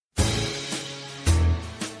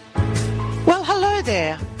Well, hello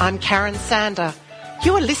there. I'm Karen Sander.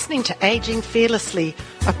 You are listening to Aging Fearlessly,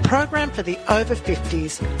 a program for the over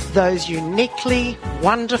 50s, those uniquely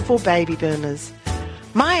wonderful baby boomers.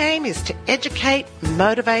 My aim is to educate,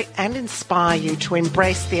 motivate and inspire you to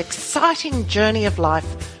embrace the exciting journey of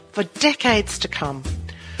life for decades to come.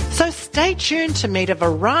 So stay tuned to meet a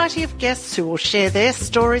variety of guests who will share their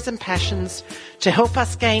stories and passions to help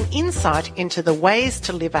us gain insight into the ways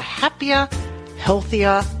to live a happier,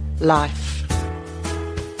 healthier life.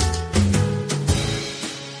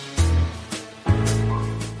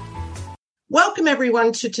 Welcome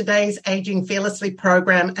everyone to today's Aging Fearlessly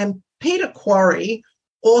program, and Peter Quarry,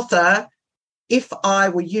 author, If I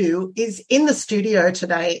Were You, is in the studio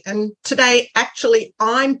today. And today, actually,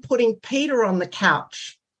 I'm putting Peter on the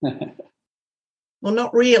couch. Well,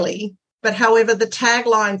 not really, but however, the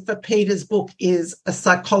tagline for Peter's book is A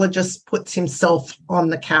Psychologist Puts Himself on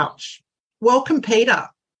the Couch. Welcome, Peter.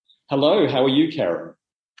 Hello, how are you, Karen?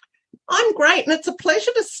 I'm great, and it's a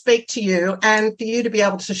pleasure to speak to you and for you to be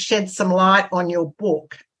able to shed some light on your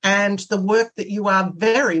book and the work that you are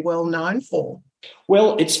very well known for.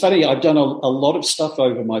 Well, it's funny. I've done a lot of stuff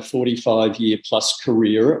over my 45-year-plus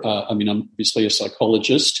career. I'm obviously a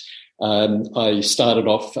psychologist. I started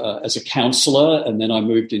off as a counsellor, and then I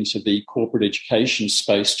moved into the corporate education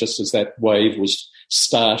space just as that wave was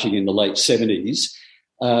starting in the late 70s.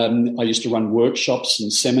 I used to run workshops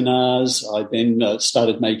and seminars. I then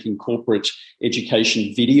started making corporate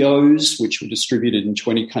education videos, which were distributed in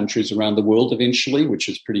 20 countries around the world eventually, which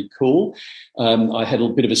was pretty cool. I had a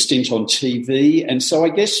bit of a stint on TV. And so I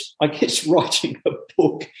guess writing a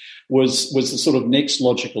book was the sort of next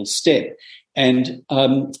logical step. And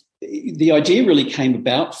the idea really came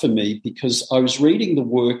about for me because I was reading the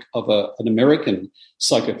work of an American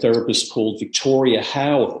psychotherapist called Victoria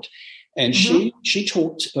Howard. And she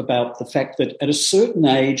talked about the fact that at a certain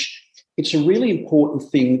age, it's a really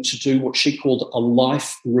important thing to do what she called a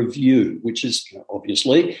life review, which is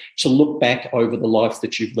obviously to look back over the life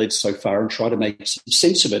that you've led so far and try to make some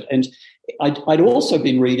sense of it. And I'd also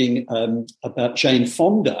been reading about Jane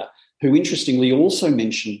Fonda, who interestingly also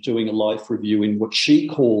mentioned doing a life review in what she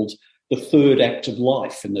called the third act of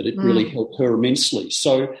life, and that it really helped her immensely.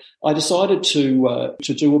 So I decided to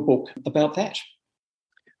do a book about that.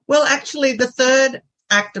 Well, actually, the third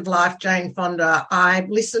act of life, Jane Fonda, I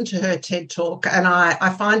listened to her TED Talk and I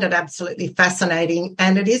find it absolutely fascinating,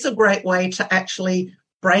 and it is a great way to actually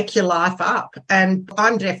break your life up. And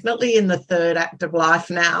I'm definitely in the third act of life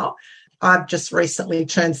now. I've just recently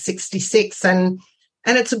turned 66 and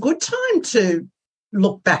it's a good time to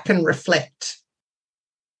look back and reflect.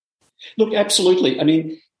 Look, absolutely. I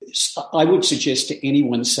mean, I would suggest to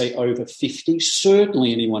anyone, say, over 50,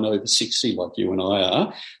 certainly anyone over 60 like you and I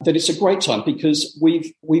are, that it's a great time because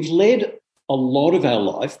we've led a lot of our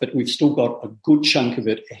life, but we've still got a good chunk of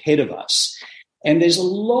it ahead of us. And there's a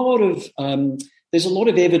lot of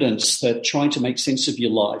evidence that trying to make sense of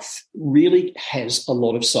your life really has a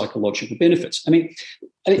lot of psychological benefits. I mean,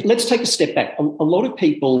 let's take a step back. A lot of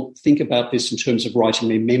people think about this in terms of writing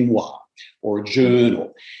their memoir or a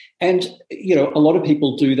journal. And, a lot of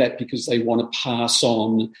people do that because they want to pass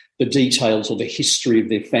on the details or the history of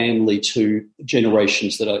their family to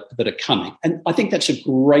generations that are coming. And I think that's a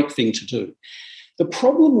great thing to do. The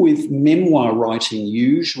problem with memoir writing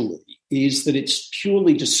usually is that it's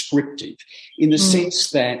purely descriptive in the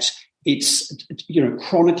sense that it's,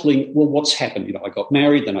 chronicling, well, what's happened? I got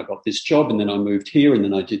married, then I got this job, and then I moved here, and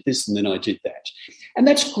then I did this, and then I did that. And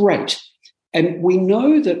that's great. And we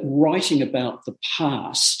know that writing about the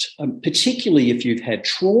past, particularly if you've had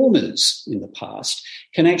traumas in the past,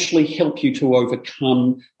 can actually help you to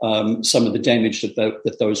overcome some of the damage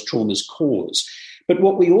that those traumas cause. But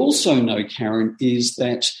what we also know, Karen, is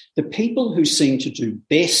that the people who seem to do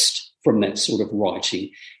best from that sort of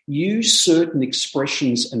writing use certain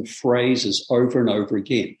expressions and phrases over and over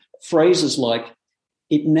again. Phrases like,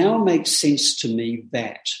 it now makes sense to me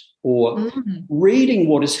that, or reading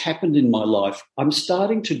what has happened in my life, I'm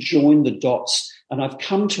starting to join the dots and I've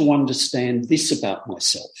come to understand this about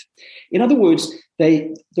myself. In other words,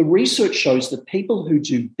 the research shows that people who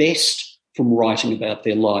do best from writing about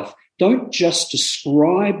their life don't just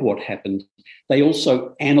describe what happened, they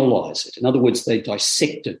also analyse it. In other words, they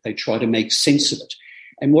dissect it, they try to make sense of it.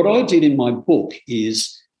 And what I did in my book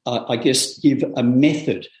is, give a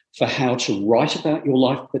method for how to write about your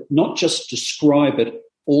life, but not just describe it,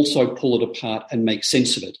 also pull it apart and make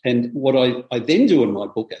sense of it. And what I then do in my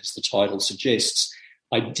book, as the title suggests,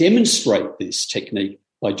 I demonstrate this technique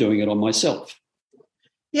by doing it on myself.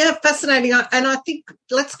 Yeah, fascinating. And I think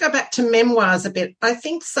let's go back to memoirs a bit. I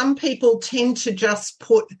think some people tend to just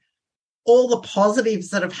put all the positives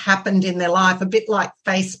that have happened in their life, a bit like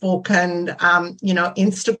Facebook and,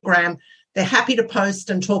 Instagram. They're happy to post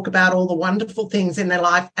and talk about all the wonderful things in their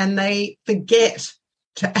life, and they forget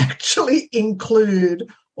to actually include,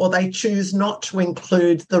 or they choose not to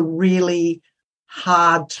include, the really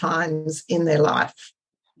hard times in their life.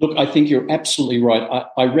 Look, I think you're absolutely right.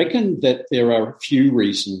 I reckon that there are a few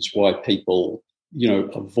reasons why people,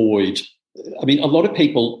 avoid. I mean, a lot of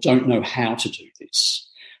people don't know how to do this.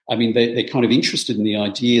 I mean, they're kind of interested in the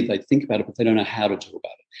idea, they think about it, but they don't know how to do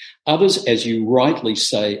about it. Others, as you rightly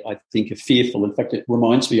say, I think are fearful. In fact, it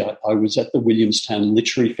reminds me, I was at the Williamstown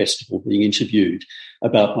Literary Festival being interviewed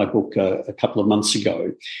about my book a couple of months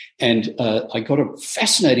ago, and I got a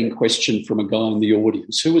fascinating question from a guy in the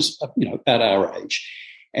audience who was, about our age.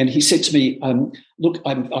 And he said to me, look,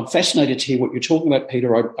 I'm fascinated to hear what you're talking about,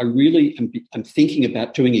 Peter. I really am thinking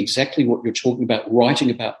about doing exactly what you're talking about, writing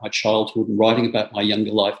about my childhood and writing about my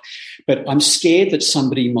younger life. But I'm scared that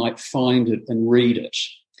somebody might find it and read it.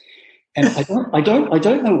 And I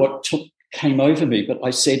don't know what came over me, but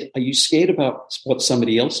I said, are you scared about what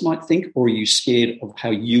somebody else might think, or are you scared of how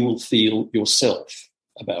you will feel yourself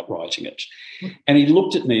about writing it? And he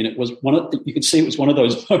looked at me, and it was you could see it was one of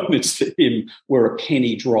those moments for him where a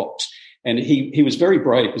penny dropped. And he was very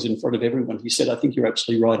brave, because in front of everyone, he said, I think you're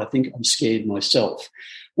absolutely right. I think I'm scared myself.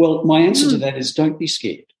 Well, my answer to that is, don't be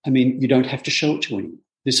scared. I mean, you don't have to show it to anyone.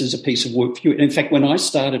 This is a piece of work for you. And in fact, when I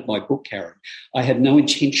started my book, Karen, I had no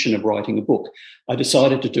intention of writing a book. I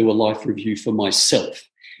decided to do a life review for myself.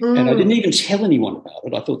 And I didn't even tell anyone about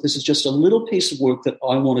it. I thought, this is just a little piece of work that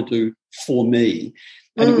I want to do for me.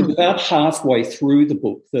 And it was about halfway through the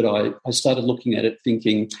book that I started looking at it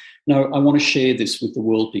thinking, no, I want to share this with the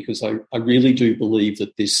world, because I really do believe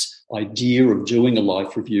that this idea of doing a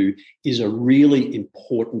life review is a really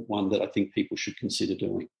important one that I think people should consider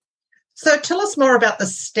doing. So tell us more about the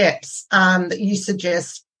steps that you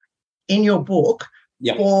suggest in your book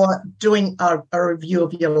for doing a review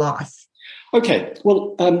of your life. Okay.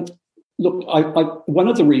 Well, look, one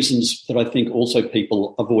of the reasons that I think also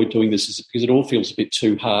people avoid doing this is because it all feels a bit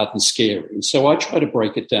too hard and scary. And so I try to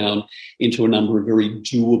break it down into a number of very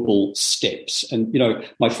doable steps. And,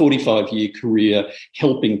 my 45-year career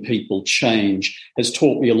helping people change has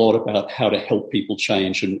taught me a lot about how to help people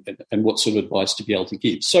change and what sort of advice to be able to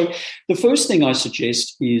give. So the first thing I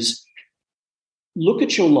suggest is look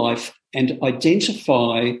at your life and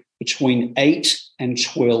identify between 8 and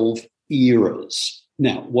 12 eras.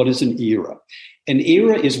 Now, what is an era? An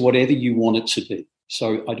era is whatever you want it to be.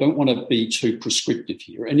 So I don't want to be too prescriptive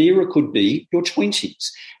here. An era could be your 20s.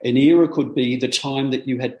 An era could be the time that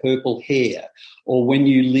you had purple hair, or when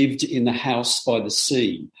you lived in the house by the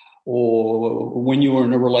sea, or when you were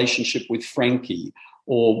in a relationship with Frankie,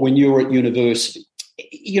 or when you were at university.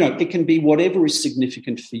 It can be whatever is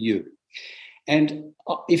significant for you. And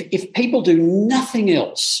if people do nothing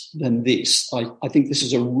else than this, I think this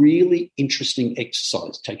is a really interesting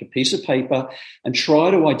exercise. Take a piece of paper and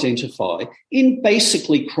try to identify, in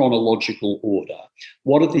basically chronological order,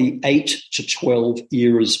 what are the 8 to 12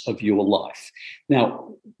 eras of your life.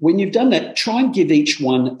 Now, when you've done that, try and give each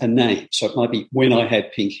one a name. So it might be when I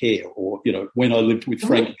had pink hair, or, when I lived with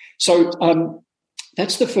Frank. So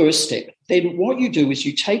that's the first step. Then what you do is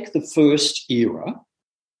you take the first era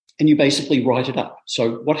and you basically write it up.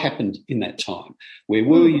 So what happened in that time? Where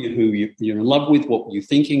were you? Who you're in love with? What were you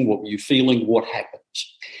thinking? What were you feeling? What happened?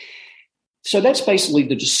 So that's basically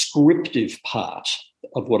the descriptive part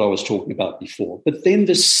of what I was talking about before. But then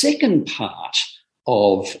the second part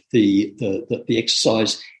of the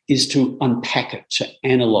exercise is to unpack it, to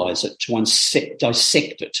analyse it, to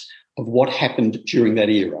dissect it, of what happened during that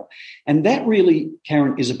era. And that really,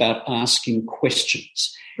 Karen, is about asking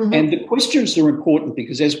questions. Mm-hmm. And the questions are important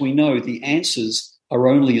because, as we know, the answers are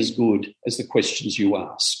only as good as the questions you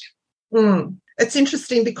ask. It's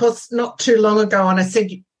interesting because not too long ago, and I said,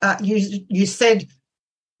 you said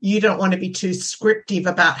you don't want to be too scriptive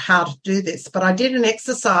about how to do this, but I did an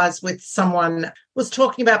exercise with someone was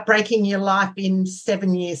talking about breaking your life in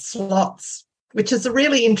 7-year slots, which is a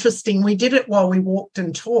really interesting. We did it while we walked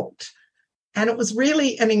and talked. And it was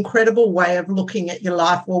really an incredible way of looking at your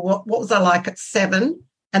life. Well, what was I like at 7?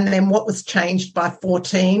 And then what was changed by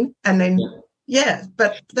 14? And then,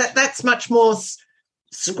 but that's much more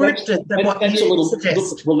scripted than what you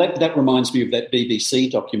suggest. Well, that reminds me of that BBC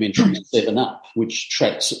documentary, 7 Up, which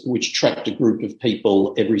tracked a group of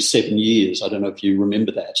people every 7 years. I don't know if you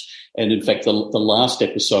remember that. And in fact, the last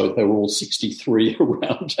episode, they were all 63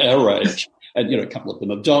 around our age. And, a couple of them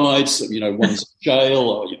have died. So, one's in jail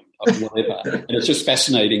or, whatever. And it's just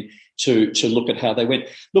fascinating to look at how they went.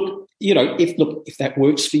 Look, if that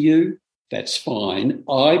works for you, that's fine.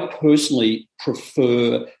 I personally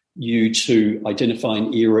prefer you to identify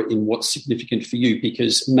an era in what's significant for you,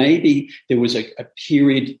 because maybe there was a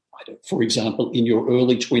period, for example, in your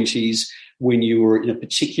early 20s when you were in a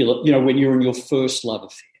particular, when you were in your first love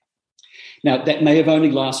affair. Now, that may have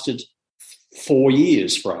only lasted 4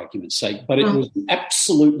 years, for argument's sake, but it was an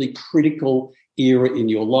absolutely critical era in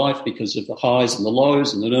your life because of the highs and the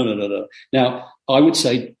lows and the Now, I would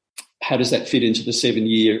say, how does that fit into the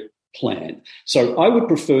 7-year plan? So I would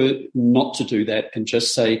prefer not to do that and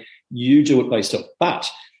just say you do it based on. But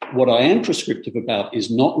what I am prescriptive about is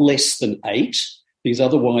not less than 8, because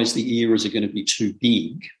otherwise the eras are going to be too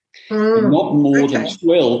big. And not more than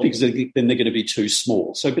 12, because then they're going to be too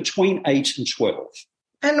small. So between 8 and 12.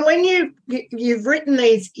 And when you've written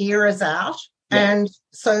these eras out, and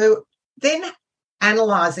so then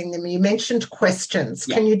analysing them, you mentioned questions.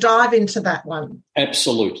 Can you dive into that one?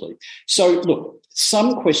 Absolutely. So, look,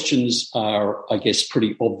 some questions are, I guess,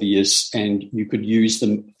 pretty obvious, and you could use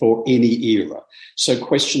them for any era. So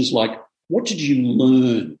questions like, what did you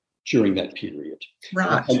learn during that period?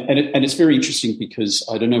 Right. And it's very interesting because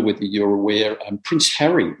I don't know whether you're aware, Prince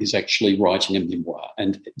Harry is actually writing a memoir,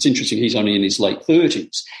 and it's interesting, he's only in his late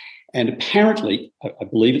 30s. And apparently, I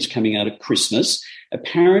believe it's coming out at Christmas,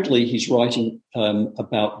 apparently he's writing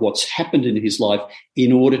about what's happened in his life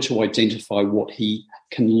in order to identify what he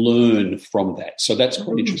can learn from that. So that's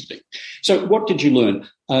quite interesting. So what did you learn?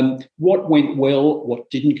 What went well? What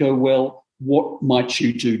didn't go well? What might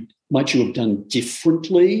you have done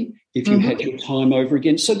differently if you had your time over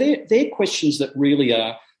again? So they're questions that really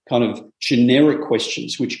are kind of generic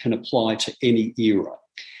questions which can apply to any era.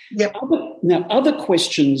 Yep. Other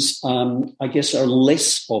questions, I guess, are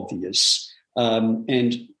less obvious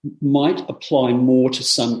and might apply more to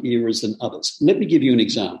some eras than others. Let me give you an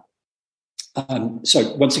example.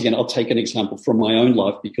 So once again, I'll take an example from my own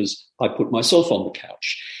life because I put myself on the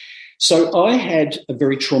couch. So I had a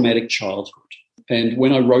very traumatic childhood. And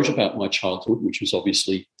when I wrote about my childhood, which was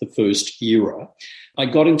obviously the first era, I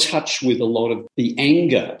got in touch with a lot of the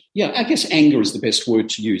anger. Yeah, I guess anger is the best word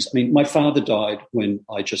to use. I mean, my father died when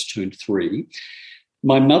I just turned 3.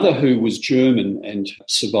 My mother, who was German and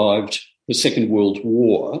survived the Second World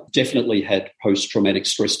War, definitely had post-traumatic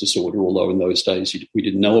stress disorder, although in those days we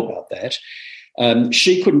didn't know about that.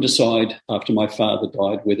 She couldn't decide after my father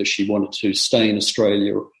died whether she wanted to stay in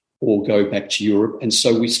Australia or go back to Europe. And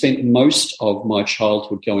so we spent most of my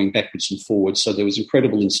childhood going backwards and forwards, so there was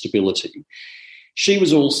incredible instability. She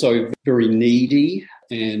was also very needy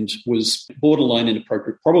and was borderline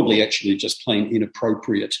inappropriate, probably actually just plain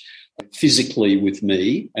inappropriate physically with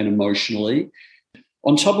me and emotionally.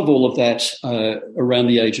 On top of all of that, around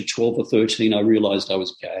the age of 12 or 13, I realised I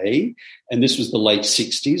was gay. And this was the late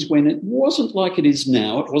 60s when it wasn't like it is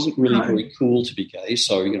now. It wasn't really very cool to be gay.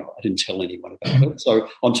 So, I didn't tell anyone about it. So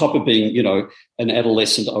on top of being, an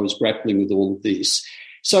adolescent, I was grappling with all of this.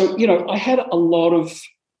 So, I had a lot of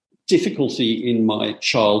difficulty in my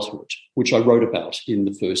childhood, which I wrote about in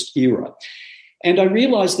the first era. And I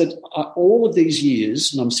realised that all of these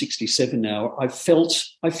years, and I'm 67 now, I felt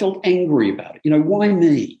angry about it. Why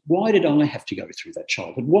me? Why did I have to go through that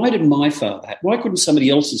childhood? Why did my father have? Why couldn't somebody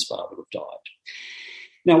else's father have died?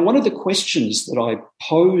 Now, one of the questions that I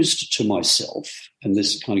posed to myself, and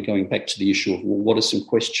this is kind of going back to the issue of, well, what are some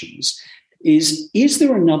questions, is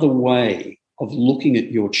there another way of looking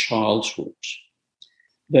at your childhood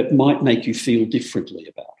that might make you feel differently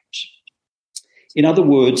about it? In other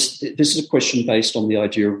words, this is a question based on the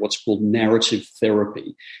idea of what's called narrative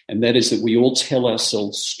therapy, and that is that we all tell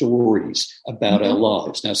ourselves stories about our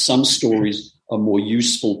lives. Now, some stories are more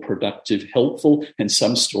useful, productive, helpful, and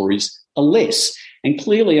some stories are less. And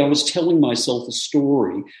clearly I was telling myself a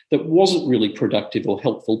story that wasn't really productive or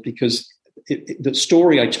helpful because the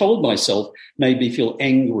story I told myself made me feel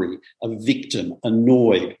angry, a victim,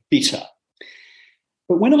 annoyed, bitter.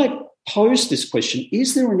 But when I posed this question,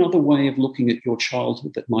 is there another way of looking at your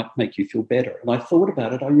childhood that might make you feel better? And I thought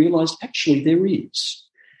about it. I realised actually there is.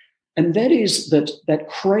 And that is that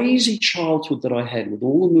crazy childhood that I had with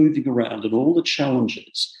all the moving around and all the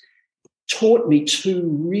challenges taught me 2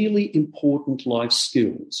 really important life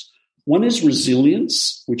skills. One is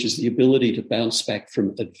resilience, which is the ability to bounce back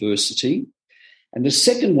from adversity. And the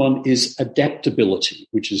second one is adaptability,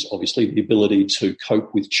 which is obviously the ability to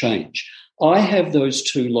cope with change. I have those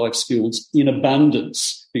 2 life skills in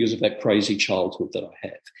abundance because of that crazy childhood that I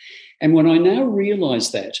have. And when I now realise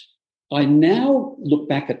that, I now look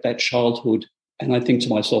back at that childhood and I think to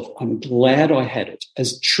myself, I'm glad I had it.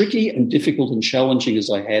 As tricky and difficult and challenging as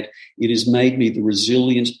I had, it has made me the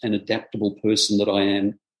resilient and adaptable person that I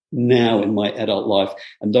am now in my adult life.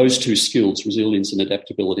 And those two skills, resilience and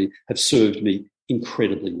adaptability, have served me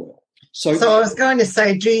incredibly well. So I was going to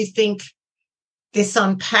say, do you think this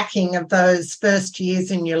unpacking of those first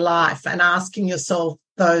years in your life and asking yourself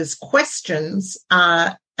those questions,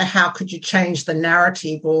 how could you change the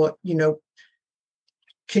narrative, or,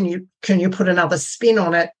 can you put another spin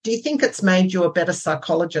on it? Do you think it's made you a better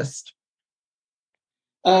psychologist?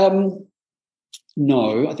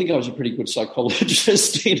 No, I think I was a pretty good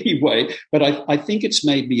psychologist anyway, but I think it's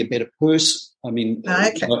made me a better person. I mean,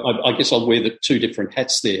 okay. I guess I'll wear the two different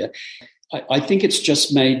hats there. I think it's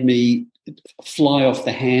just made me fly off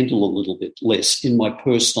the handle a little bit less in my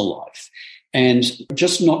personal life and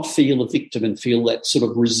just not feel a victim and feel that sort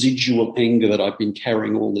of residual anger that I've been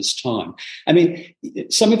carrying all this time. I mean,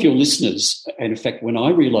 some of your listeners, and in fact, when I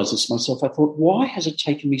realised this myself, I thought, why has it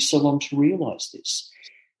taken me so long to realise this?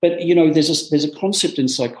 But, there's a concept in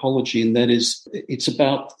psychology, and that is it's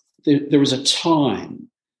about there is a time.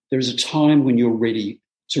 There is a time when you're ready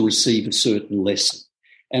to receive a certain lesson.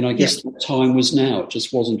 And I guess the time was now. It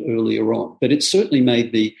just wasn't earlier on. But it certainly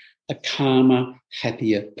made me a calmer,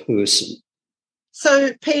 happier person.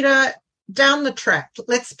 So, Peter, down the track,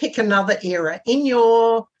 let's pick another era. In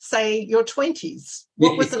your 20s,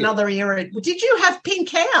 what was another era? Did you have pink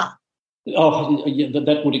hair? Oh, yeah,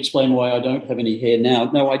 that would explain why I don't have any hair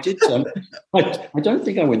now. No, I did. I don't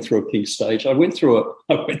think I went through a pink stage. I went through a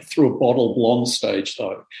bottle blonde stage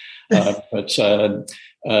though. I'm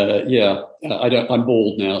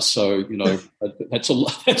bald now, so that's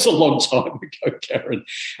a long time ago, Karen.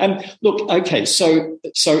 And look, okay, so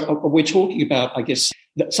we're talking about, I guess,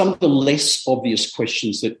 some of the less obvious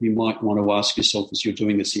questions that you might want to ask yourself as you're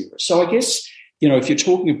doing this era. So I guess if you're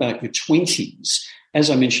talking about your 20s. As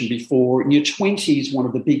I mentioned before, in your 20s, one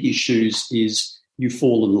of the big issues is you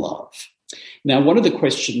fall in love. Now, one of the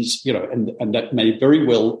questions, and that may very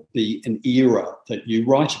well be an era that you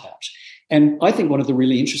write about. And I think one of the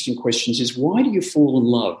really interesting questions is, why do you fall in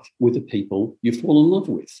love with the people you fall in love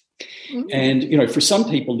with? Mm-hmm. And, for some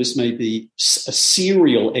people, this may be a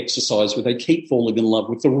serial exercise where they keep falling in love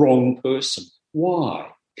with the wrong person. Why?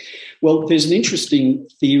 Well, there's an interesting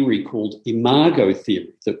theory called imago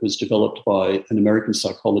theory that was developed by an American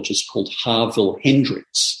psychologist called Harville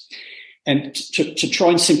Hendricks. And to try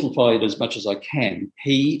and simplify it as much as I can,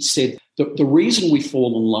 he said that the reason we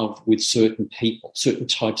fall in love with certain people, certain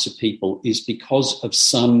types of people, is because of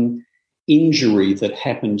some injury that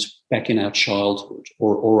happened back in our childhood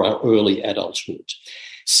or our early adulthood.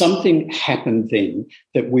 Something happened then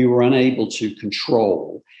that we were unable to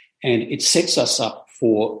control, and it sets us up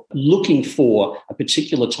for looking for a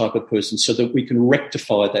particular type of person so that we can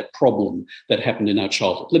rectify that problem that happened in our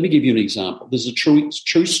childhood. Let me give you an example. There's a true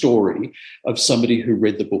story of somebody who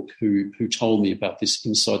read the book who told me about this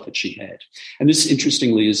insight that she had. And this,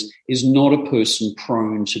 interestingly, is not a person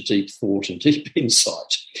prone to deep thought and deep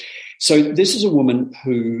insight. So this is a woman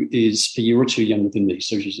who is a year or two younger than me,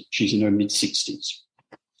 so she's in her mid-60s.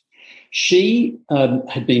 She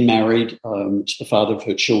had been married to the father of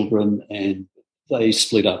her children, and they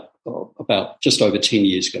split up about just over 15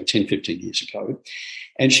 years ago.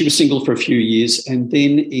 And she was single for a few years. And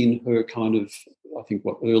then in her kind of, I think,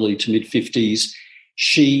 early to mid-50s,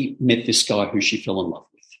 she met this guy who she fell in love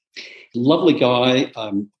with. Lovely guy.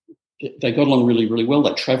 They got along really, really well.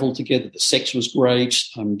 They travelled together. The sex was great.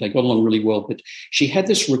 They got along really well. But she had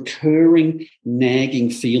this recurring nagging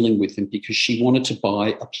feeling with him because she wanted to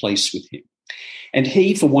buy a place with him. And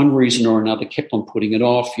he, for one reason or another, kept on putting it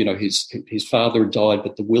off. His father had died,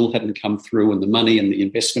 but the will hadn't come through, and the money and the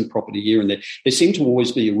investment property here and there. There seemed to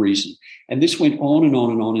always be a reason. And this went on and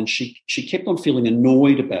on and on, and she kept on feeling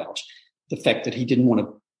annoyed about the fact that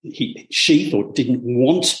she thought didn't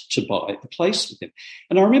want to buy a place with him.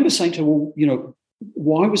 And I remember saying to her, well,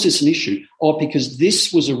 why was this an issue? Oh, because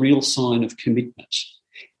this was a real sign of commitment.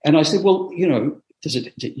 And I said, well, do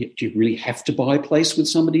you really have to buy a place with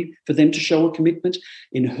somebody for them to show a commitment?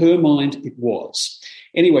 In her mind, it was.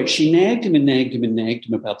 Anyway, she nagged him and nagged him and nagged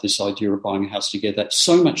him about this idea of buying a house together,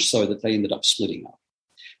 so much so that they ended up splitting up,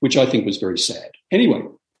 which I think was very sad. Anyway,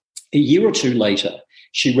 a year or two later,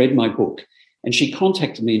 she read my book and she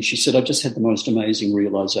contacted me and she said, I just had the most amazing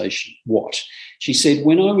realization. What? She said,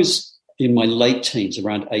 when I was in my late teens,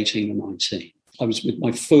 around 18 or 19, I was with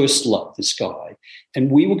my first love, this guy, and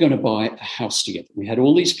we were going to buy a house together. We had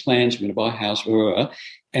all these plans. We were going to buy a house.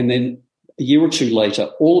 And then a year or two later,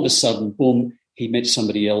 all of a sudden, boom, he met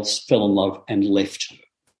somebody else, fell in love, and left her.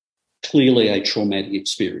 Clearly a traumatic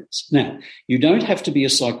experience. Now, you don't have to be a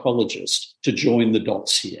psychologist to join the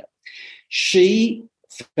dots here. She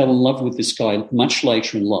fell in love with this guy much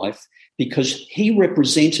later in life because he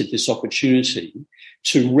represented this opportunity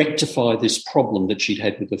to rectify this problem that she'd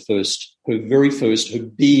had with her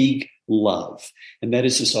big love. And that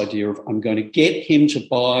is this idea of, I'm going to get him to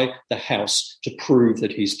buy the house to prove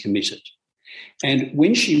that he's committed. And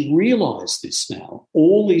when she realised this now,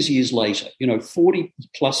 all these years later, 40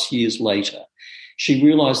 plus years later, she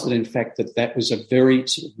realised that in fact that was a very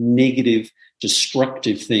sort of negative,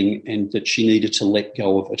 destructive thing, and that she needed to let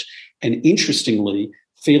go of it. And interestingly,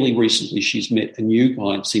 fairly recently, she's met a new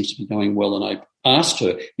guy and seems to be going well. And I asked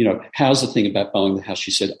her, how's the thing about buying the house?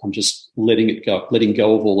 She said, I'm just letting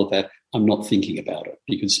go of all of that. I'm not thinking about it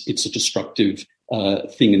because it's a destructive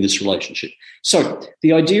thing in this relationship. So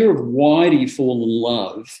the idea of why do you fall in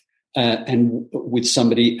love and with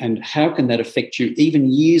somebody, and how can that affect you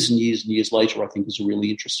even years and years and years later, I think is a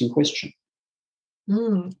really interesting question.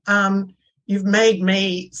 You've made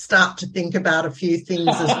me start to think about a few things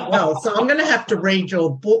as well. So I'm going to have to read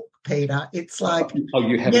your book, Peter. It's like,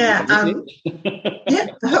 you haven't? Yeah.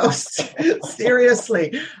 Oh,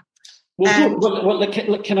 seriously. Well,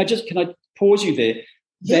 can I pause you there?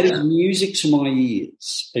 Yeah. That is music to my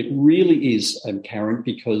ears. It really is, Karen,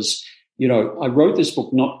 because, I wrote this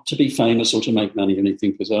book not to be famous or to make money or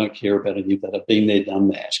anything, because I don't care about any of that. I've been there, done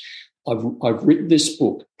that. I've written this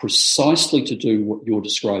book precisely to do what you're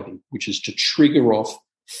describing, which is to trigger off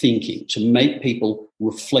thinking, to make people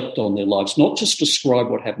reflect on their lives, not just describe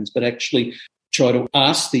what happens, but actually try to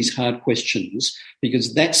ask these hard questions,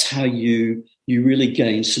 because that's how you really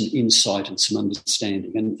gain some insight and some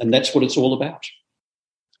understanding. And that's what it's all about.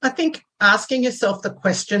 I think asking yourself the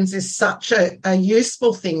questions is such a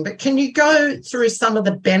useful thing, but can you go through some of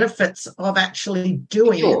the benefits of actually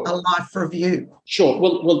doing a life review? Sure.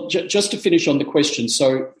 Well, just to finish on the question,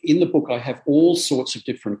 so in the book I have all sorts of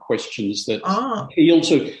different questions that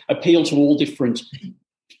appeal to all different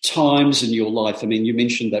times in your life. I mean, you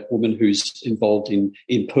mentioned that woman who's involved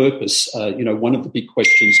in purpose. One of the big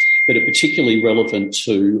questions that are particularly relevant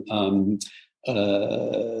to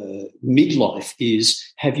midlife is,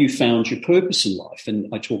 have you found your purpose in life? And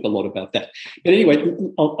I talk a lot about that. But anyway,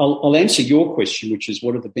 I'll answer your question, which is,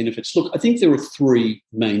 what are the benefits? Look, I think there are three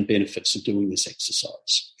main benefits of doing this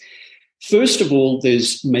exercise. First of all,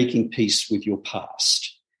 there's making peace with your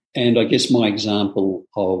past. And I guess my example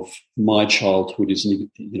of my childhood is,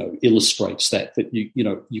 illustrates that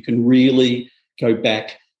you can really go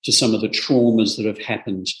back to some of the traumas that have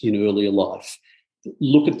happened in earlier life,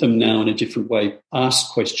 look at them now in a different way,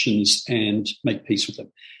 ask questions and make peace with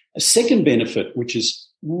them. A second benefit, which is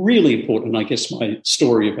really important, I guess my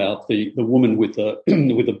story about the woman with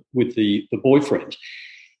the boyfriend,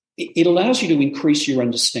 it allows you to increase your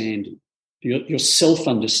understanding, your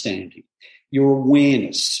self-understanding, your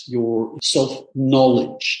awareness, your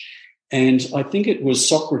self-knowledge. And I think it was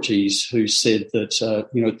Socrates who said that,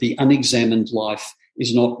 the unexamined life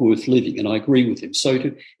is not worth living, and I agree with him. So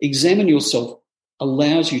to examine yourself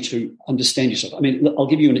allows you to understand yourself. I mean, I'll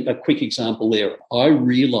give you a quick example there. I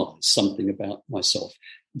realised something about myself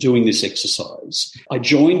doing this exercise. I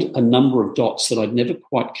joined a number of dots that I'd never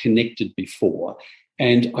quite connected before,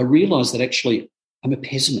 and I realised that actually I'm a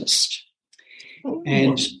pessimist.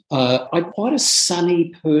 And I'm quite a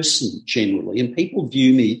sunny person generally, and people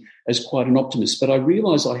view me as quite an optimist, but I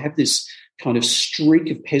realise I have this kind of streak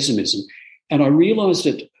of pessimism. And I realised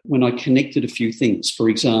it when I connected a few things. For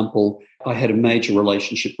example, I had a major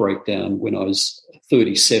relationship breakdown when I was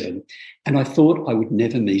 37, and I thought I would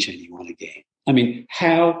never meet anyone again. I mean,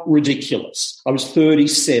 how ridiculous. I was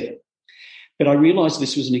 37. But I realised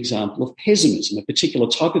this was an example of pessimism, a particular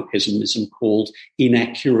type of pessimism called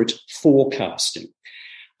inaccurate forecasting.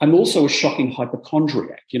 I'm also a shocking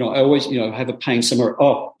hypochondriac. I always, have a pain somewhere.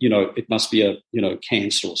 It must be a,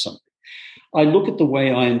 cancer or something. I look at the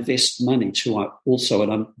way I invest money too also,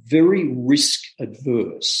 and I'm very risk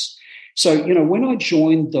adverse. So, when I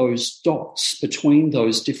joined those dots between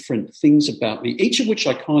those different things about me, each of which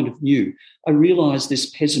I kind of knew, I realised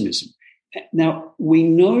this pessimism. Now, we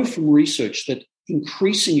know from research that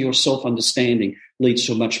increasing your self-understanding leads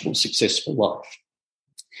to a much more successful life.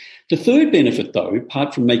 The third benefit, though,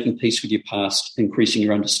 apart from making peace with your past, increasing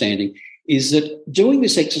your understanding, is that doing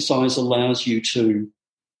this exercise allows you to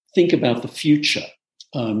think about the future,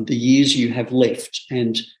 the years you have left,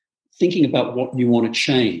 and thinking about what you want to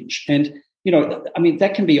change. And,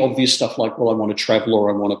 that can be obvious stuff like, well, I want to travel, or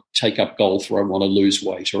I want to take up golf, or I want to lose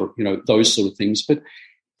weight, or, those sort of things. But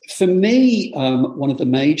for me, one of the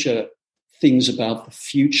major things about the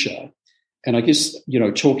future, and I guess,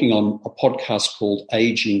 talking on a podcast called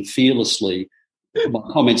Aging Fearlessly, my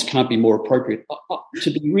comments can't be more appropriate.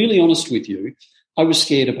 To be really honest with you, I was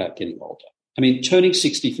scared about getting older. I mean, turning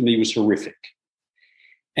 60 for me was horrific.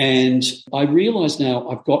 And I realise now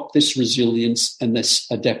I've got this resilience and this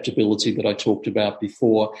adaptability that I talked about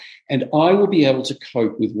before, and I will be able to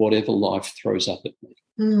cope with whatever life throws up at me.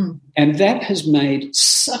 And that has made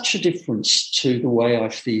such a difference to the way I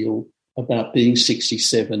feel about being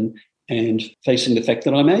 67 and facing the fact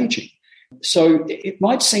that I'm ageing. So it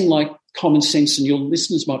might seem like common sense, and your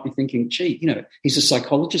listeners might be thinking, gee, he's a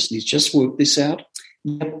psychologist and he's just worked this out.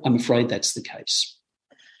 Yep, I'm afraid that's the case.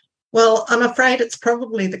 Well, I'm afraid it's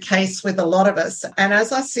probably the case with a lot of us. And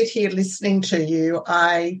as I sit here listening to you,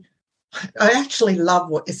 I actually love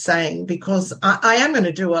what you're saying, because I am going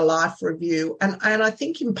to do a life review. And I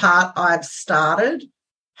think in part I've started.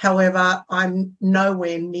 However, I'm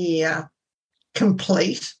nowhere near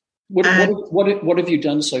complete. What have you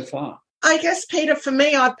done so far? I guess, Peter, for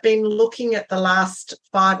me, I've been looking at the last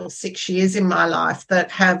 5 or 6 years in my life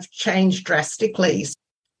that have changed drastically.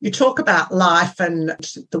 You talk about life and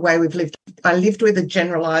the way we've lived. I lived with a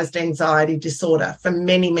generalised anxiety disorder for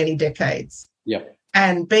many, many decades. Yeah.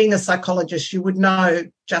 And being a psychologist, you would know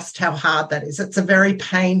just how hard that is. It's a very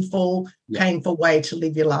painful way to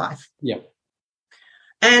live your life. Yeah.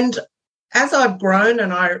 And as I've grown,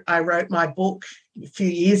 and I wrote my book a few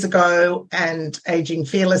years ago, and Aging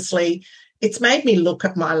Fearlessly, it's made me look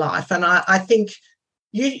at my life. And I think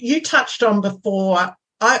you touched on before,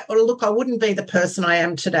 I wouldn't be the person I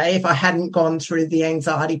am today if I hadn't gone through the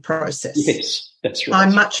anxiety process. Yes, that's right.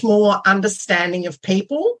 I'm much more understanding of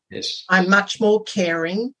people. Yes. I'm much more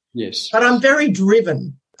caring. Yes. But I'm very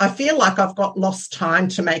driven. I feel like I've got lost time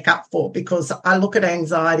to make up for, because I look at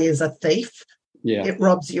anxiety as a thief. Yeah. It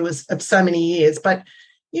robs you of so many years. But,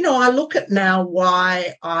 I look at now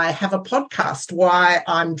why I have a podcast, why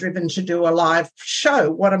I'm driven to do a live show.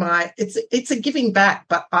 What am I? It's a giving back,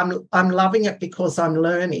 but I'm loving it because I'm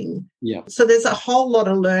learning. Yeah. So there's a whole lot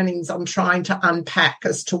of learnings I'm trying to unpack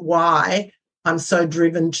as to why I'm so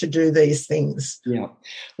driven to do these things. Yeah.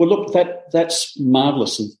 Well, look, that's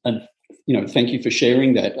marvellous, and thank you for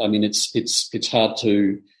sharing that. I mean, it's hard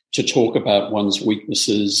to talk about one's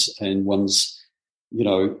weaknesses and one's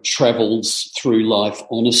travels through life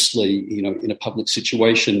honestly, in a public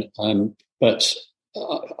situation. But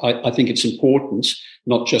I think it's important,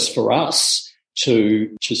 not just for us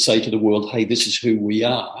to say to the world, hey, this is who we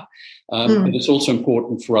are. But it's also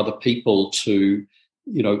important for other people to,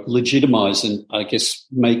 legitimise and, I guess,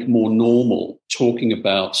 make more normal talking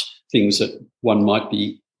about things that one might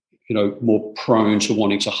be, more prone to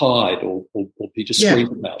wanting to hide or be discreet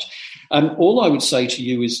about. All I would say to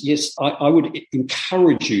you is, yes, I would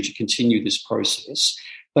encourage you to continue this process,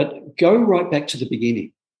 but go right back to the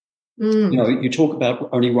beginning. You talk about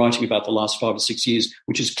only writing about the last 5 or 6 years,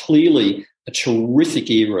 which is clearly a terrific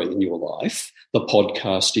era in your life, the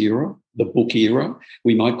podcast era, the book era,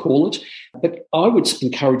 we might call it. But I would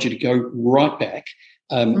encourage you to go right back.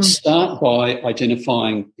 Start by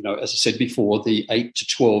identifying, as I said before, the 8 to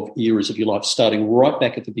 12 eras of your life, starting right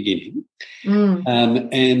back at the beginning,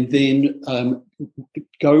 and then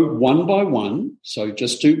go one by one. So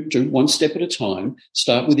just do one step at a time.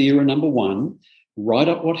 Start with era number 1, write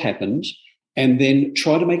up what happened, and then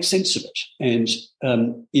try to make sense of it. And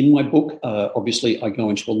in my book, obviously, I go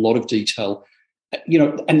into a lot of detail,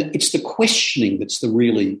 and it's the questioning that's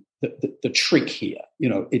the trick here.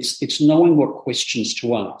 It's knowing what questions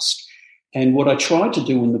to ask. And what I tried to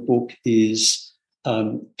do in the book is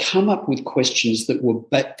come up with questions that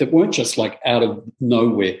weren't just like out of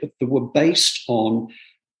nowhere, but that were based on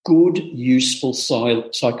good, useful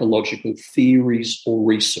psychological theories or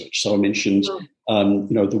research. So I mentioned,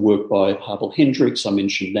 the work by Harville Hendricks. I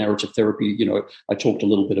mentioned narrative therapy. I talked a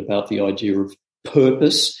little bit about the idea of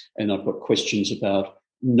purpose, and I've got questions about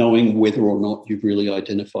knowing whether or not you've really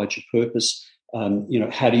identified your purpose.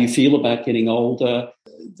 How do you feel about getting older?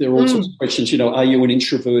 There are all sorts of questions. Are you an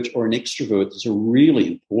introvert or an extrovert? It's a really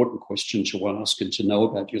important question to ask and to know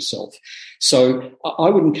about yourself. So I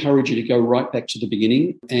would encourage you to go right back to the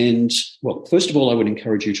beginning. And, well, first of all, I would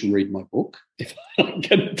encourage you to read my book. If I'm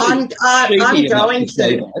going to.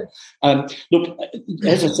 Look,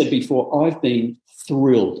 as I said before, I've been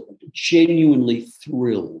thrilled, genuinely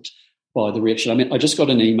thrilled by the reaction. I mean, I just got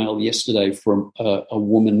an email yesterday from a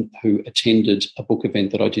woman who attended a book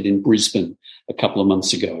event that I did in Brisbane a couple of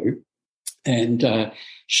months ago. And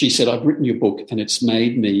she said, I've written your book and it's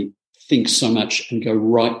made me think so much and go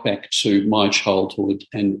right back to my childhood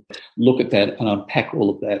and look at that and unpack all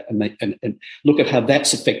of that and look at how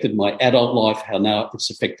that's affected my adult life, how now it's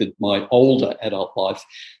affected my older adult life.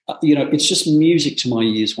 It's just music to my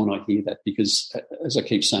ears when I hear that, because, as I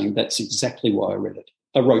keep saying, that's exactly why I wrote it.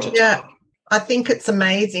 Yeah, I think it's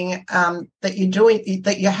amazing that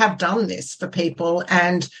you have done this for people,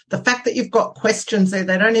 and the fact that you've got questions there,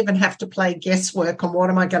 they don't even have to play guesswork on what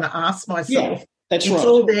am I going to ask myself. Yeah, that's right. It's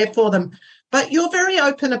all there for them. But you're very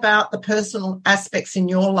open about the personal aspects in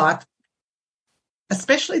your life,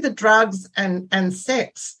 especially the drugs and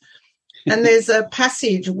sex. And there's a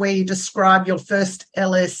passage where you describe your first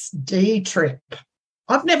LSD trip.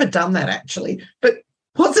 I've never done that, actually, but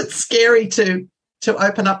was it scary to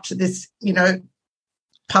open up to this,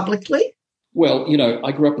 publicly? Well,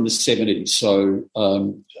 I grew up in the 70s, so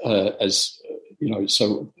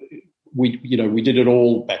so we did it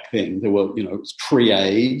all back then. There were, it was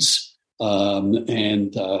pre-AIDS, and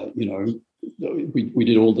we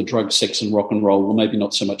did all the drug, sex, and rock and roll. Well, maybe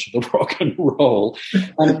not so much of the rock and roll.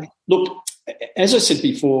 Look, as I said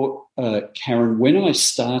before, Karen, when I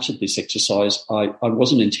started this exercise, I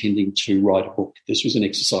wasn't intending to write a book. This was an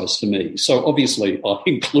exercise for me. So obviously I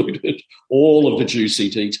included all of the juicy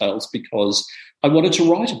details because I wanted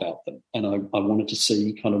to write about them, and I wanted to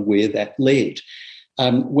see kind of where that led.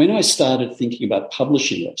 When I started thinking about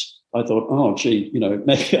publishing it, I thought, oh, gee,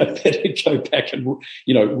 maybe I better go back and,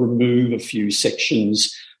 remove a few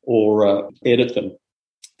sections or edit them.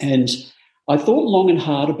 And I thought long and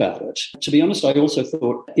hard about it. To be honest, I also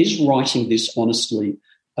thought, is writing this honestly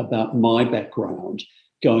about my background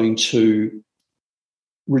going to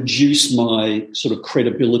reduce my sort of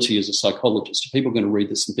credibility as a psychologist? Are people going to read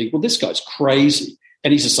this and think, well, this guy's crazy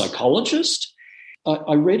and he's a psychologist?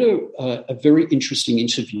 I read a very interesting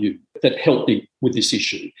interview that helped me with this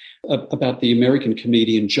issue about the American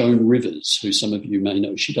comedian Joan Rivers, who some of you may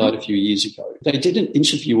know. She died a few years ago. They did an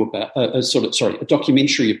interview about, a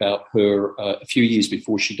documentary about her a few years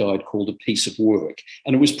before she died called A Piece of Work,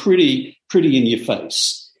 and it was pretty in your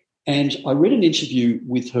face. And I read an interview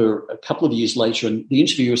with her a couple of years later, and the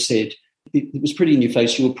interviewer said, it was pretty in your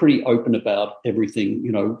face. You were pretty open about everything.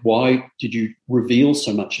 Why did you reveal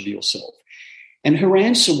so much of yourself? And her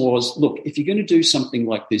answer was, look, if you're going to do something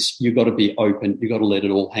like this, you've got to be open. You've got to let it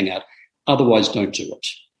all hang out. Otherwise, don't do it.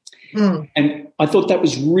 And I thought that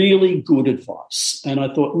was really good advice. And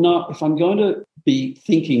I thought, no, if I'm going to be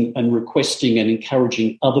thinking and requesting and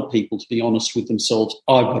encouraging other people to be honest with themselves,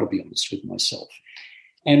 I've got to be honest with myself.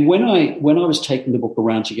 And when I was taking the book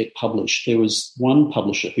around to get published, there was one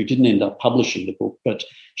publisher who didn't end up publishing the book, but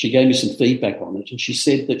she gave me some feedback on it. And she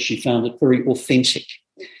said that she found it very authentic.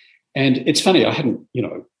 And it's funny, I hadn't,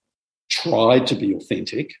 tried to be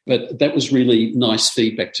authentic, but that was really nice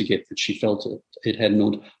feedback to get, that she felt it had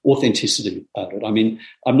an authenticity about it. I mean,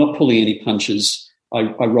 I'm not pulling any punches. I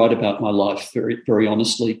write about my life very, very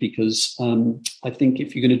honestly because I think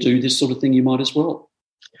if you're going to do this sort of thing, you might as well.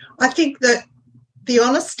 I think that the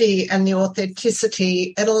honesty and the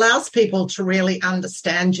authenticity, it allows people to really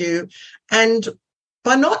understand you. And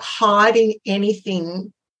by not hiding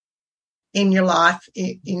anything in your life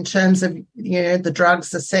in terms of, the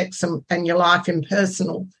drugs, the sex, and your life in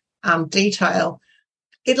personal detail,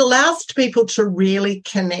 it allows people to really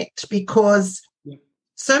connect, because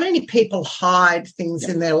so many people hide things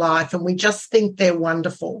in their life and we just think they're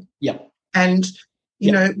wonderful. Yeah. And,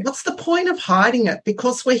 what's the point of hiding it?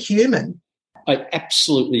 Because we're human. I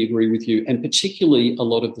absolutely agree with you, and particularly a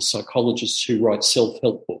lot of the psychologists who write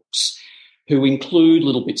self-help books, who include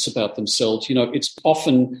little bits about themselves. It's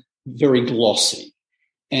often very glossy.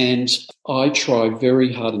 And I try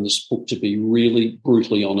very hard in this book to be really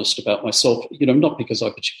brutally honest about myself, not because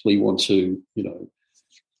I particularly want to,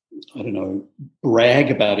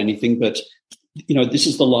 brag about anything, but, this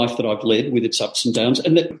is the life that I've led with its ups and downs.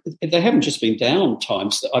 And that they haven't just been down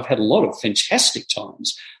times. I've had a lot of fantastic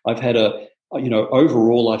times. I've had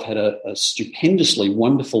overall, I've had a stupendously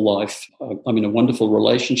wonderful life. I'm in a wonderful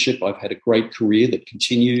relationship. I've had a great career that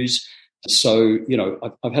continues. So,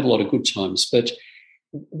 I've had a lot of good times. But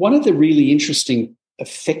one of the really interesting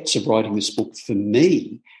effects of writing this book for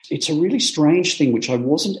me, it's a really strange thing which I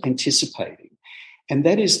wasn't anticipating, and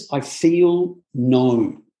that is I feel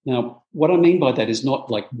known. Now, what I mean by that is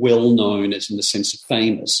not like well-known as in the sense of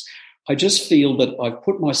famous. I just feel that I've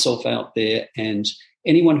put myself out there and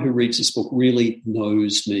anyone who reads this book really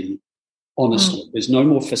knows me honestly. There's no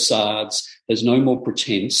more facades. There's no more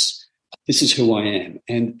pretense. This is who I am.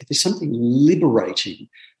 And there's something liberating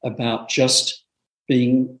about just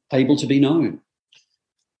being able to be known.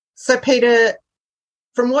 So, Peter,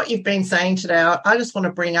 from what you've been saying today, I just want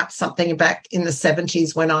to bring up something back in the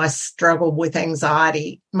 70s when I struggled with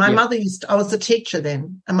anxiety. My mother I was a teacher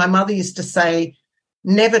then, and my mother used to say,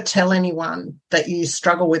 never tell anyone that you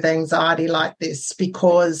struggle with anxiety like this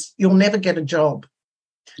because you'll never get a job.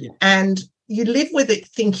 Yeah. And you live with it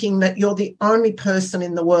thinking that you're the only person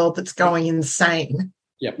in the world that's going insane.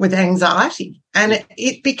 with anxiety. And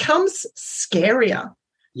it becomes scarier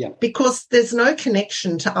because there's no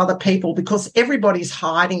connection to other people because everybody's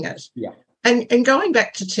hiding it. Yeah. And going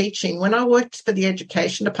back to teaching, when I worked for the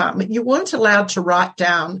education department, you weren't allowed to write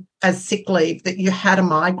down as sick leave that you had a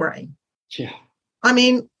migraine. Yeah. I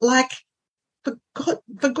mean, like, for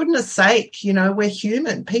goodness sake, you know, we're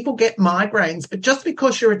human. People get migraines, but just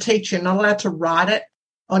because you're a teacher, you're not allowed to write it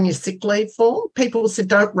on your sick leave form. People said,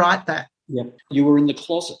 don't write that. Yeah. You were in the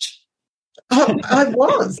closet. Oh, I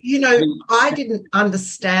was. You know, I didn't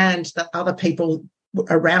understand that other people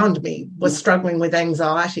around me were struggling with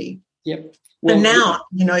anxiety. Yep. Well, and now,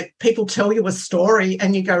 you know, people tell you a story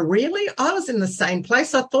and you go, really? I was in the same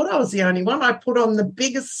place. I thought I was the only one. I put on the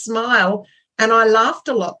biggest smile and I laughed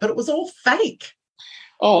a lot, but it was all fake.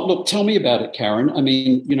 Oh, look, tell me about it, Karen. I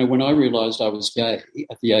mean, you know, when I realised I was gay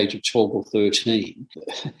at the age of 12 or 13,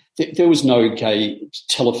 there was no gay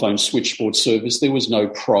telephone switchboard service. There was no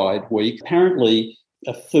Pride Week. Apparently,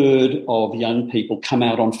 a third of young people come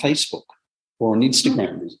out on Facebook or on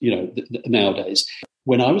Instagram, you know, nowadays.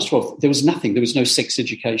 When I was 12, there was nothing. There was no sex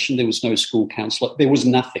education. There was no school counsellor. There was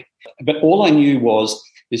nothing. But all I knew was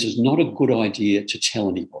this is not a good idea to tell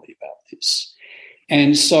anybody about this.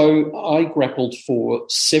 And so I grappled for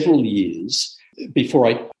several years before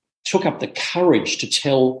I took up the courage to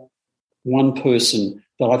tell one person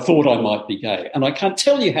that I thought I might be gay. And I can't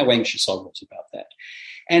tell you how anxious I was about that.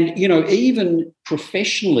 And, you know, even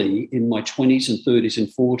professionally in my 20s and 30s and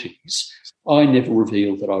 40s, I never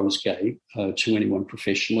revealed that I was gay to anyone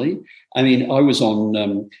professionally. I mean, I was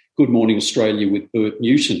on Good Morning Australia with Bert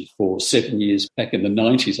Newton for 7 years. Back in the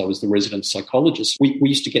 90s, I was the resident psychologist. We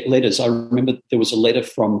used to get letters. I remember there was a letter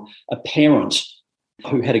from a parent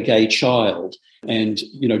who had a gay child and,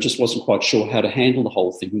 you know, just wasn't quite sure how to handle the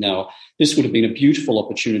whole thing. Now, this would have been a beautiful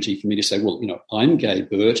opportunity for me to say, well, you know, I'm gay,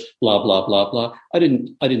 Bert, blah, blah, blah, blah. I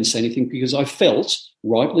didn't say anything because I felt,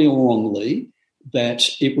 rightly or wrongly, that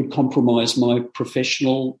it would compromise my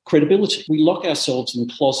professional credibility. We lock ourselves in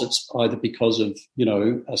closets either because of, you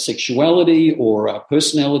know, our sexuality or our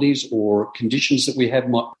personalities or conditions that we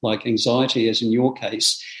have, like anxiety, as in your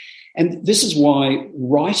case. And this is why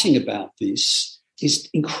writing about this is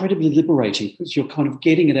incredibly liberating because you're kind of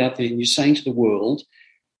getting it out there and you're saying to the world,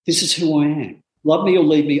 this is who I am. Love me or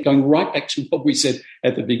leave me. Going right back to what we said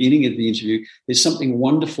at the beginning of the interview, there's something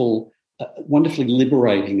wonderfully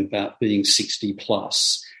liberating about being 60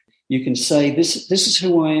 plus. You can say, this is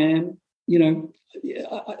who I am. You know,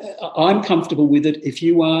 I'm comfortable with it. If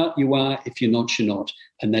you are, you are. If you're not, you're not.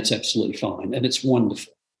 And that's absolutely fine. And it's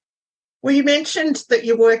wonderful. Well, you mentioned that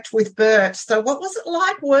you worked with Bert. So what was it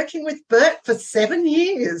like working with Bert for 7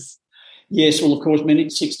 years? Yes, well, of course, many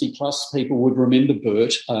 60-plus people would remember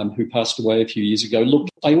Bert, who passed away a few years ago. Look,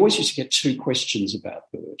 I always used to get two questions about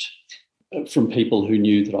Bert from people who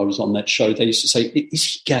knew that I was on that show. They used to say, is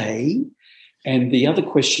he gay? And the other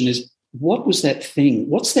question is, what was that thing?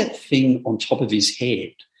 What's that thing on top of his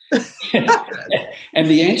head? And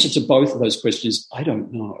the answer to both of those questions is, I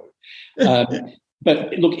don't know.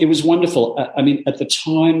 But look, it was wonderful. I mean, at the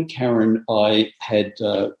time, Karen, I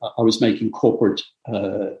was making corporate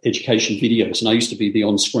education videos, and I used to be the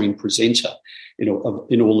on-screen presenter, you know,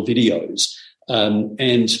 in all the videos.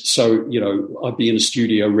 And so, you know, I'd be in a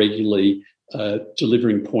studio regularly,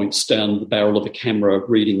 delivering points down the barrel of a camera,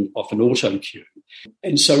 reading off an auto cue.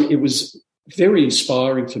 And so it was very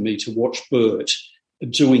inspiring for me to watch Bert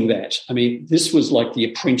doing that. I mean, this was like the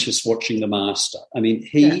apprentice watching the master. I mean,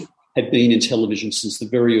 he had been in television since the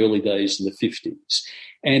very early days in the 50s.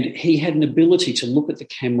 And he had an ability to look at the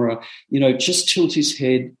camera, you know, just tilt his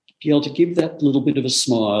head, be able to give that little bit of a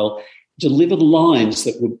smile, deliver the lines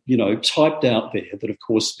that were, you know, typed out there that, of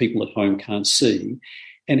course, people at home can't see.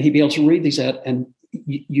 And he'd be able to read these out. And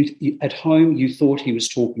you at home, you thought he was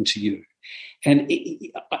talking to you. And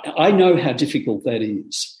I know how difficult that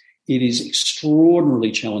is. It is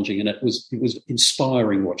extraordinarily challenging. And it was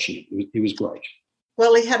inspiring watching it. It was great.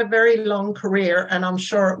 Well, he had a very long career, and I'm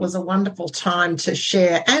sure it was a wonderful time to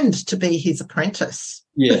share and to be his apprentice.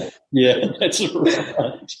 Yeah, that's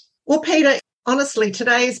right. Well, Peter, honestly,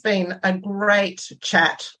 today's been a great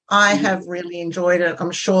chat. I have really enjoyed it.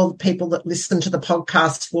 I'm sure the people that listen to the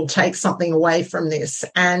podcast will take something away from this.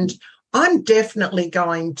 And I'm definitely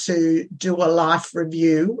going to do a life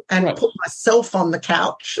review and put myself on the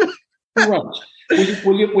couch. Right.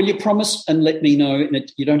 Will you promise and let me know,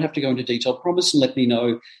 and you don't have to go into detail, promise and let me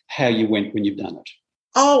know how you went when you've done it.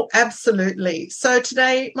 Oh, absolutely. So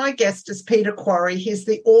today my guest is Peter Quarry. He's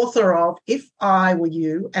the author of If I Were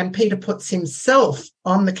You, and Peter puts himself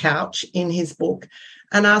on the couch in his book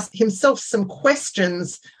and asks himself some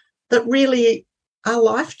questions that really are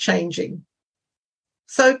life-changing.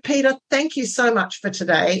 So, Peter, thank you so much for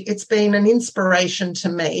today. It's been an inspiration to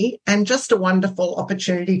me and just a wonderful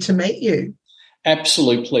opportunity to meet you.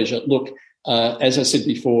 Absolute pleasure. Look, as I said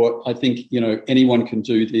before, I think, anyone can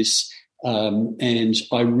do this. And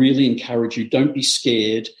I really encourage you, don't be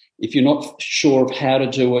scared. If you're not sure of how to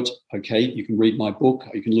do it, okay, you can read my book,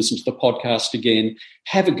 you can listen to the podcast again,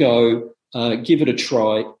 have a go, give it a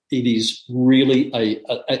try. It is really,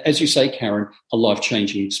 as you say, Karen, a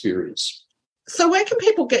life-changing experience. So where can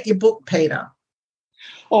people get your book, Peter?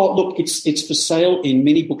 Oh, look, it's for sale in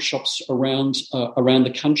many bookshops around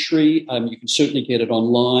the country. You can certainly get it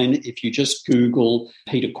online if you just Google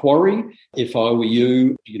Peter Quarry. If I were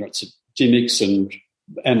you, it's at Dymocks and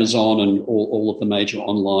Amazon and all of the major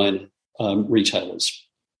online retailers.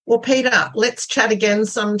 Well, Peter, let's chat again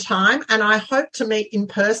sometime, and I hope to meet in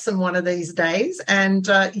person one of these days. And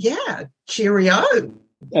cheerio.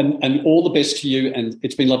 And all the best to you, and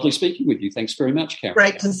it's been lovely speaking with you. Thanks very much, Karen.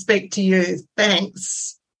 Great to speak to you.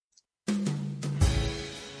 Thanks.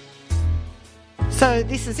 So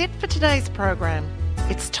this is it for today's program.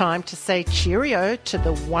 It's time to say cheerio to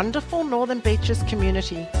the wonderful Northern Beaches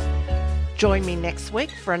community. Join me next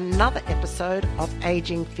week for another episode of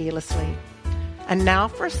Aging Fearlessly. And now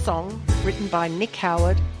for a song written by Nick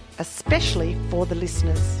Howard, especially for the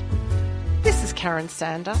listeners. This is Karen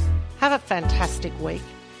Sander. Have a fantastic week.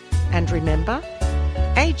 And remember,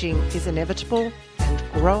 aging is inevitable and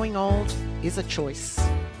growing old is a choice.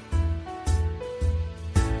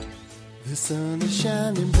 The sun is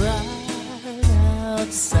shining bright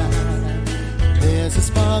outside. There's a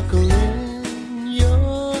sparkle in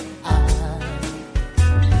your eye.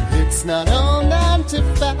 It's not all 9 to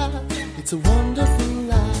 5. It's a wonderful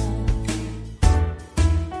life.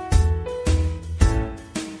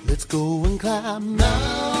 Let's go and climb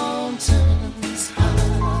mountains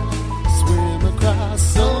high, swim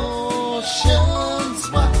across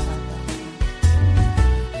oceans wide,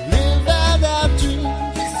 live out our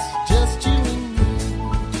dreams, just you and me.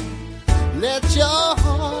 Let your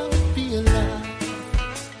heart be alive.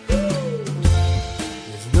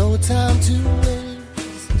 There's no time to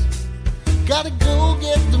waste. Gotta go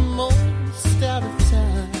get the most out of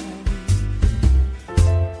time.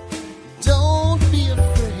 Don't be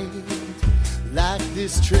afraid, like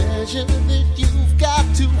this treasure that you've got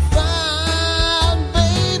to find.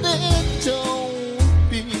 Baby, don't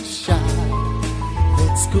be shy.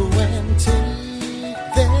 Let's go and take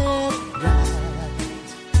that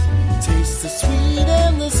ride. Taste the sweet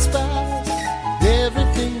and the spice, and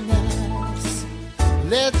everything nice.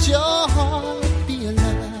 Let your heart be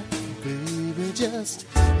alive, baby. Just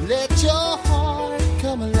let your heart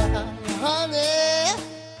come alive, honey.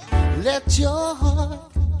 Let your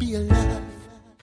heart be alive.